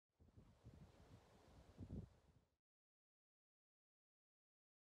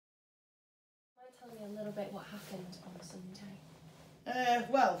me a little bit what happened on Sunday.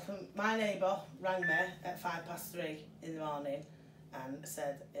 Well, my neighbour rang me at 3:05 in the morning and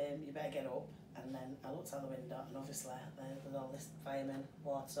said, you better get up. And then I looked out the window and obviously there was all this firemen,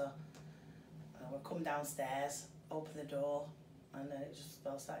 water. And we come downstairs, open the door, and then it just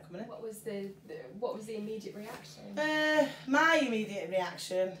all started coming in. What was the immediate reaction? My immediate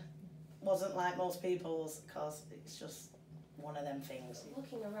reaction wasn't like most people's, because it's just one of them things.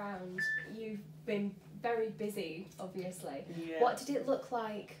 Looking around, you've been very busy, obviously. Yeah. What did it look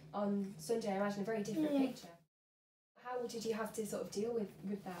like on Sunday? I imagine a very different picture. How did you have to sort of deal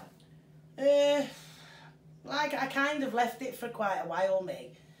with that? Like I kind of left it for quite a while,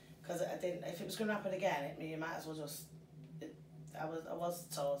 me, because I didn't. If it was going to happen again, you might as well just. I was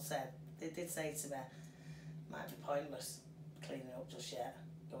told, they did say to me, might be pointless cleaning up just yet,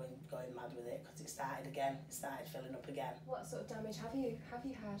 going mad with it, because it started again. It started filling up again. What sort of damage have you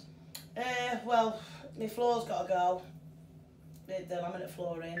had? Well, my floor's got to go. The laminate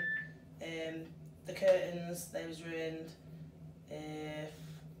flooring, the curtains, they was ruined.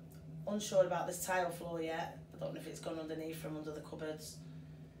 Unsure about this tile floor yet. I don't know if it's gone underneath from under the cupboards.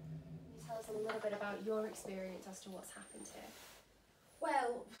 Can you tell us a little bit about your experience as to what's happened here?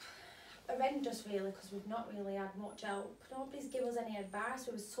 Well, horrendous really, because we've not really had much help. Nobody's given us any advice.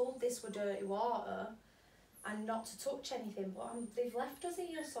 We was told this were dirty water and not to touch anything, but they've left us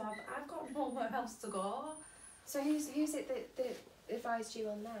here, so I've got nowhere else to go. So who's it that advised you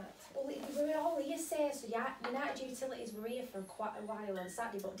on that? Well, we were all here, so United Utilities were here for quite a while on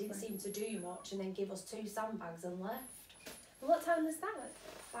Saturday, but didn't seem to do much, and then give us 2 sandbags and left. And what time was that?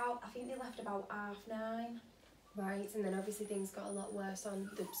 I think they left about 9:30. Right, and then obviously things got a lot worse on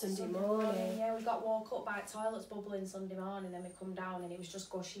the Sunday morning. Yeah, we got woke up by toilets bubbling Sunday morning, then we come down and it was just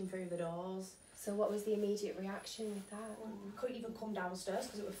gushing through the doors. So what was the immediate reaction with that? We couldn't even come downstairs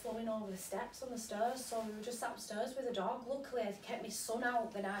because it was flowing over the steps on the stairs, so we were just upstairs with the dog. Luckily I kept my son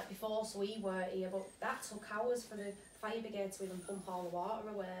out the night before, so he weren't here, but that took hours for the fire brigade to even pump all the water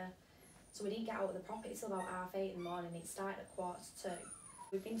away. So we didn't get out of the property till about 8:30 in the morning. It started at 1:45.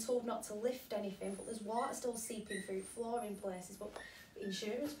 We've been told not to lift anything, but there's water still seeping through flooring places, but for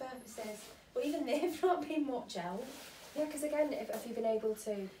insurance purposes. But even they've not been much help. Yeah, because again, have you been able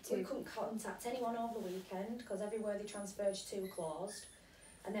to... We couldn't contact anyone over the weekend because everywhere they transferred you to were closed.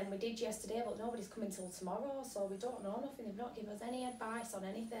 And then we did yesterday, but nobody's coming till tomorrow, so we don't know nothing. They've not given us any advice on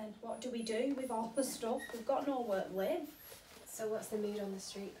anything. What do we do with all the stuff? We've got nowhere to live. So what's the mood on the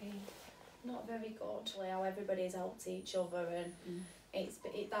street been? Not very good. How everybody's helped each other, and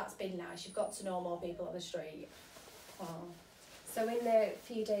that's been nice. You've got to know more people on the street. Oh. So in the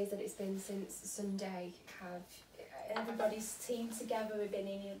few days that it's been since Sunday, have everybody's teamed together? We've been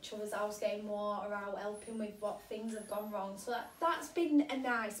in each other's house getting water out, helping with what things have gone wrong. So that's been a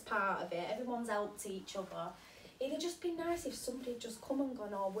nice part of it. Everyone's helped each other. It'd just been nice if somebody had just come and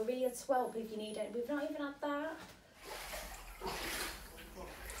gone, oh, we're here to help if you need it. We've not even had that.